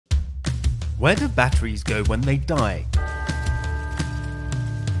Where do batteries go when they die?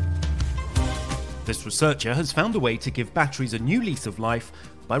 This researcher has found a way to give batteries a new lease of life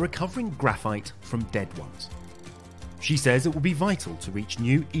by recovering graphite from dead ones. She says it will be vital to reach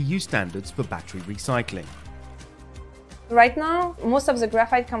new EU standards for battery recycling. Right now, most of the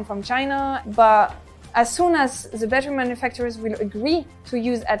graphite comes from China, but as soon as the battery manufacturers will agree to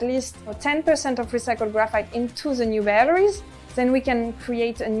use at least 10% of recycled graphite into the new batteries, then we can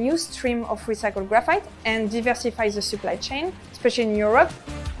create a new stream of recycled graphite and diversify the supply chain, especially in Europe.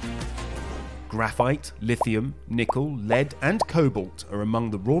 Graphite, lithium, nickel, lead and cobalt are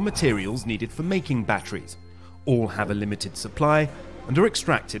among the raw materials needed for making batteries. All have a limited supply and are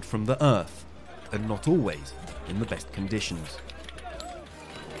extracted from the earth, and not always in the best conditions.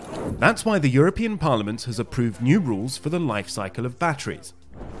 That's why the European Parliament has approved new rules for the life cycle of batteries.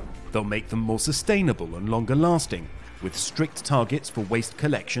 They'll make them more sustainable and longer lasting, with strict targets for waste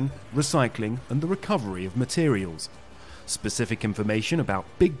collection, recycling and the recovery of materials. Specific information about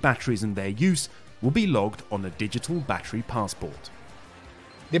big batteries and their use will be logged on a digital battery passport.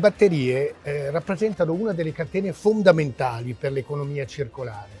 Le batterie rappresentano una delle catene fondamentali per l'economia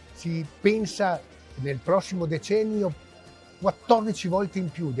circolare. Si pensa nel prossimo decennio 14 volte in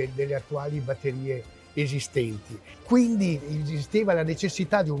più delle attuali batterie esistenti. Quindi esisteva la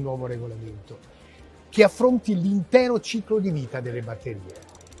necessità di un nuovo regolamento che affronti l'intero ciclo di vita delle batterie,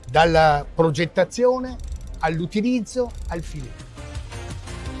 dalla progettazione all'utilizzo al fine.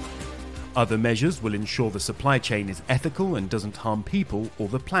 Other measures will ensure the supply chain is ethical and doesn't harm people or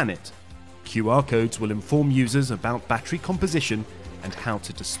the planet. QR codes will inform users about battery composition and how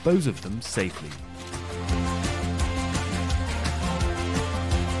to dispose of them safely.